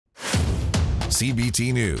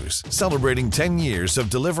CBT News, celebrating 10 years of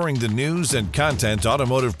delivering the news and content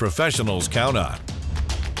automotive professionals count on.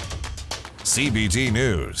 CBT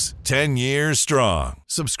News, 10 years strong.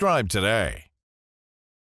 Subscribe today.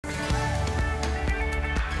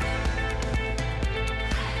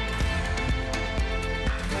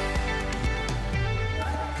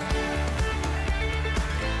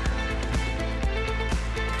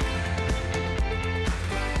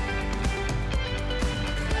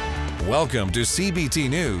 Welcome to CBT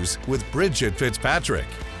News with Bridget Fitzpatrick.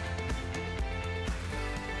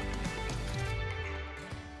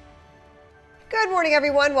 Good morning,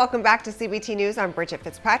 everyone. Welcome back to CBT News. I'm Bridget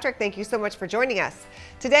Fitzpatrick. Thank you so much for joining us.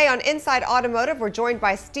 Today on Inside Automotive, we're joined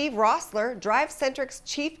by Steve Rossler, DriveCentric's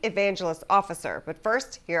Chief Evangelist Officer. But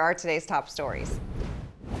first, here are today's top stories.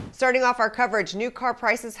 Starting off our coverage, new car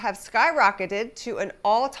prices have skyrocketed to an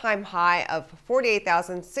all-time high of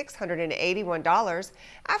 $48,681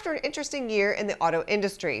 after an interesting year in the auto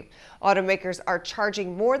industry. Automakers are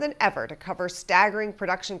charging more than ever to cover staggering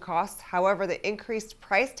production costs. However, the increased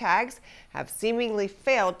price tags have seemingly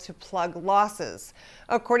failed to plug losses.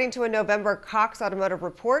 According to a November Cox Automotive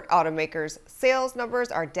report, automakers' sales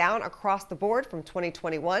numbers are down across the board from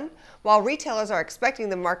 2021, while retailers are expecting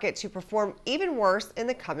the market to perform even worse in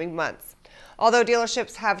the coming months. Although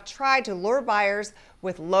dealerships have tried to lure buyers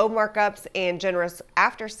with low markups and generous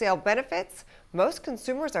after-sale benefits, most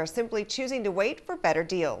consumers are simply choosing to wait for better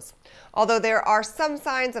deals. Although there are some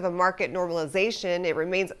signs of a market normalization, it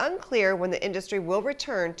remains unclear when the industry will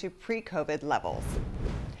return to pre-COVID levels.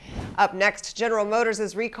 Up next, General Motors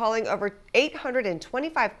is recalling over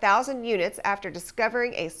 825,000 units after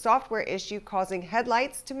discovering a software issue causing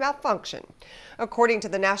headlights to malfunction. According to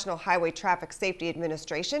the National Highway Traffic Safety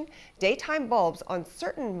Administration, daytime bulbs on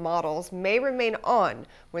certain models may remain on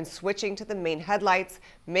when switching to the main headlights,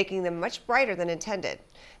 making them much brighter than intended.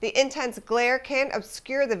 The intense glare can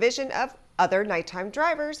obscure the vision of other nighttime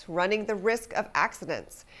drivers, running the risk of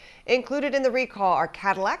accidents. Included in the recall are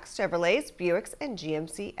Cadillacs, Chevrolets, Buicks, and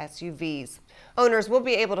GMC SUVs. Owners will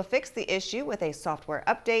be able to fix the issue with a software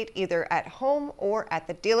update either at home or at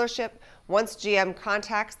the dealership once GM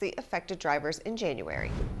contacts the affected drivers in January.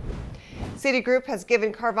 Citigroup has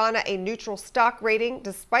given Carvana a neutral stock rating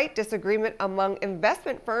despite disagreement among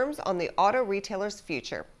investment firms on the auto retailer's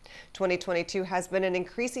future. 2022 has been an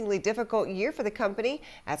increasingly difficult year for the company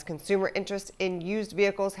as consumer interest in used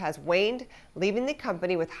vehicles has waned, leaving the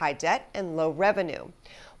company with high debt and low revenue.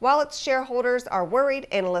 While its shareholders are worried,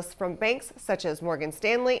 analysts from banks such as Morgan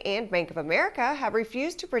Stanley and Bank of America have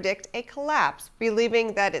refused to predict a collapse,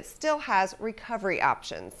 believing that it still has recovery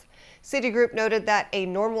options. Citigroup noted that a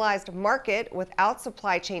normalized market without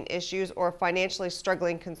supply chain issues or financially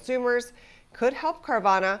struggling consumers could help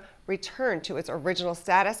Carvana return to its original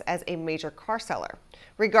status as a major car seller.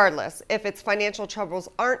 Regardless, if its financial troubles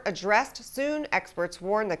aren't addressed soon, experts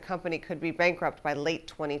warn the company could be bankrupt by late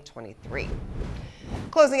 2023.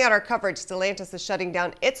 Closing out our coverage, Stellantis is shutting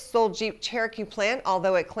down its sold Jeep Cherokee plant,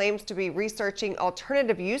 although it claims to be researching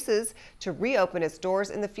alternative uses to reopen its doors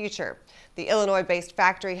in the future. The Illinois-based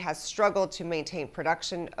factory has struggled to maintain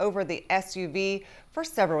production over the SUV for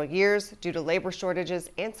several years due to labor shortages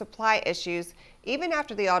and supply issues, even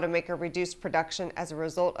after the automaker reduced production as a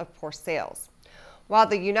result of poor sales. While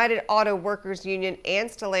the United Auto Workers Union and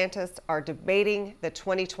Stellantis are debating the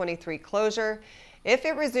 2023 closure, if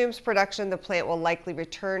it resumes production, the plant will likely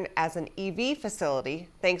return as an EV facility,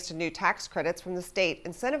 thanks to new tax credits from the state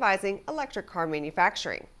incentivizing electric car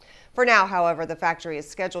manufacturing. For now, however, the factory is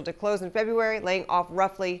scheduled to close in February, laying off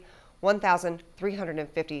roughly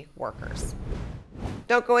 1,350 workers.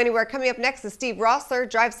 Don't go anywhere. Coming up next is Steve Rossler,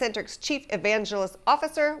 DriveCentric's Chief Evangelist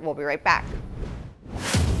Officer. We'll be right back.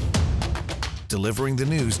 Delivering the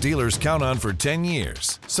news dealers count on for 10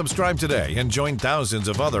 years. Subscribe today and join thousands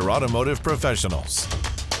of other automotive professionals.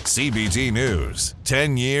 CBT News,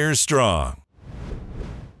 10 years strong.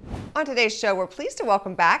 On today's show, we're pleased to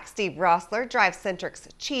welcome back Steve Rossler, DriveCentric's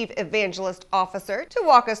Chief Evangelist Officer, to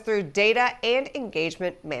walk us through data and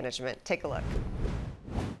engagement management. Take a look.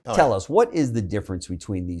 Tell us, what is the difference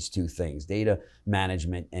between these two things, data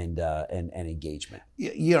management and engagement?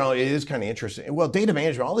 You know, it is kind of interesting. Well, data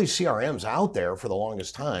management, all these CRMs out there for the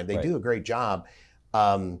longest time, they do a great job.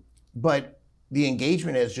 But the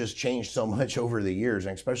engagement has just changed so much over the years,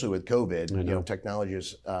 and especially with COVID, you know,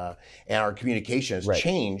 technologies and our communication has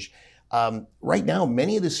changed. Right now,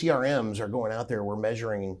 many of the CRMs are going out there, we're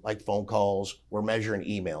measuring like phone calls, we're measuring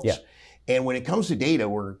emails. Yeah. And when it comes to data,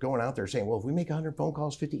 we're going out there saying, well, if we make 100 phone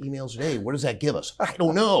calls, 50 emails a day, what does that give us? I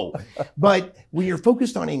don't know. But when you're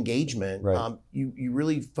focused on engagement, you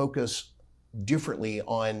really focus differently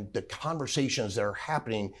on the conversations that are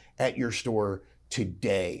happening at your store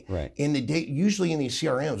today. Right. In the day, usually in these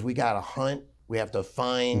CRMs, we got to hunt, we have to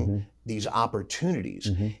find these opportunities.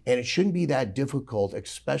 And it shouldn't be that difficult,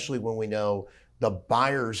 especially when we know the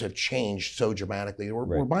buyers have changed so dramatically.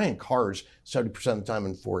 We're buying cars 70% of the time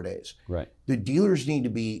in 4 days. Right. The dealers need to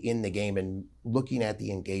be in the game and looking at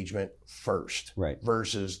the engagement first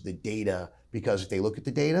versus the data, because if they look at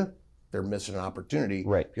the data, they're missing an opportunity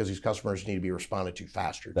because these customers need to be responded to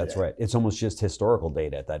faster. That's right. It's almost just historical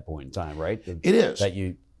data at that point in time, right? It is.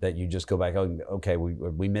 That you just go back, oh, okay,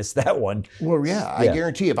 we missed that one. Well, yeah, I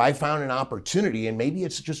guarantee if I found an opportunity, and maybe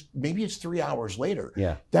it's 3 hours later.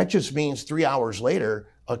 Yeah. That just means 3 hours later,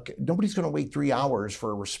 nobody's going to wait 3 hours for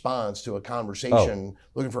a response to a conversation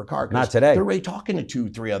looking for a car. Not today. They're already talking to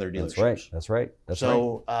 2-3 other dealerships. That's right.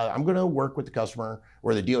 So I'm going to work with the customer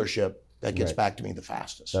or the dealership that gets back to me the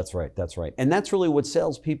fastest. That's right. And that's really what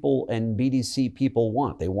salespeople and BDC people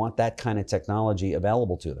want. They want that kind of technology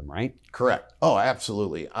available to them, right? Correct. Oh,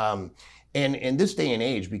 absolutely. And in this day and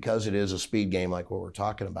age, because it is a speed game like what we're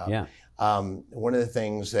talking about, one of the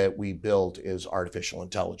things that we built is artificial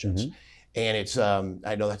intelligence. And it's,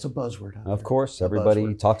 I know that's a buzzword. Of course,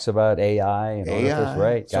 everybody talks about AI and AI,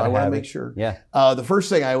 right? So I want to make sure. Yeah. The first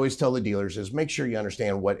thing I always tell the dealers is make sure you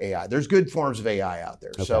understand what AI. There's good forms of AI out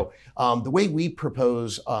there. Okay. So the way we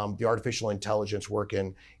propose the artificial intelligence work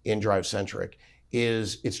in DriveCentric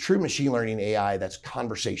is it's true machine learning AI that's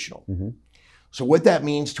conversational. So what that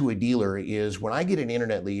means to a dealer is when I get an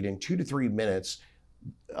internet lead in 2 to 3 minutes,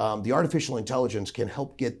 the artificial intelligence can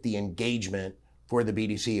help get the engagement for the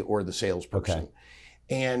BDC or the salesperson.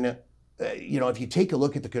 And if you take a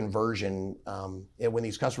look at the conversion, and when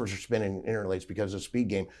these customers are spending internet leads because of the speed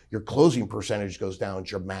game, your closing percentage goes down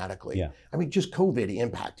dramatically. I mean, just COVID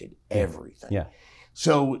impacted everything.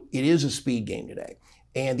 So it is a speed game today.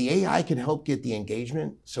 And the AI can help get the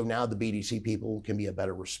engagement, so now the BDC people can be a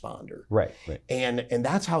better responder. Right. And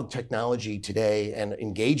that's how technology today and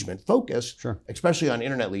engagement focus, especially on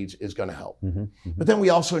internet leads, is going to help. But then we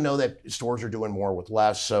also know that stores are doing more with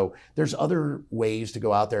less, so there's other ways to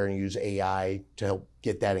go out there and use AI to help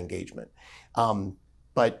get that engagement.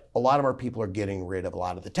 But a lot of our people are getting rid of a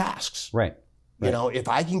lot of the tasks. You know, if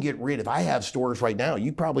I have stores right now,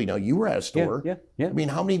 you probably know, you were at a store. I mean,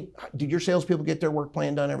 how many, did your salespeople get their work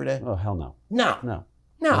plan done every day? Oh, hell no.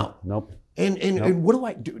 No. Nope. And what do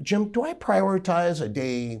I do, Jim? Do I prioritize a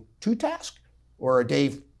day 2 task or a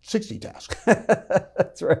day 60 task?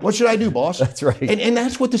 That's right. What should I do, boss? That's right. And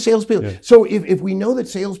that's what the salespeople. So if we know that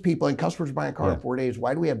salespeople and customers buying a car in 4 days,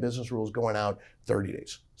 why do we have business rules going out 30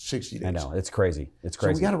 days, 60 days? I know, it's crazy. So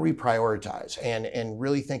we got to reprioritize and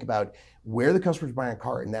really think about where the customer's buying a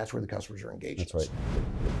car, and that's where the customers are engaged. That's right.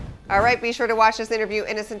 All right, be sure to watch this interview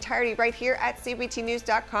in its entirety right here at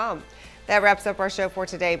cbtnews.com. That wraps up our show for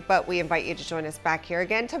today, but we invite you to join us back here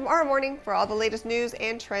again tomorrow morning for all the latest news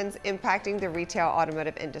and trends impacting the retail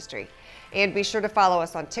automotive industry. And be sure to follow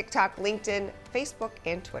us on TikTok, LinkedIn, Facebook,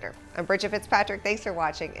 and Twitter. I'm Bridget Fitzpatrick. Thanks for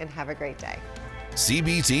watching, and have a great day.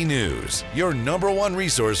 CBT News, your #1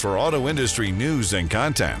 resource for auto industry news and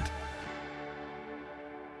content.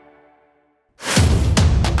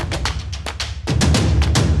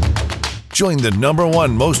 Join the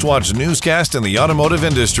 #1 most watched newscast in the automotive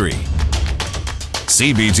industry.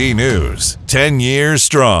 CBT News, 10 years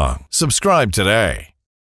strong. Subscribe today.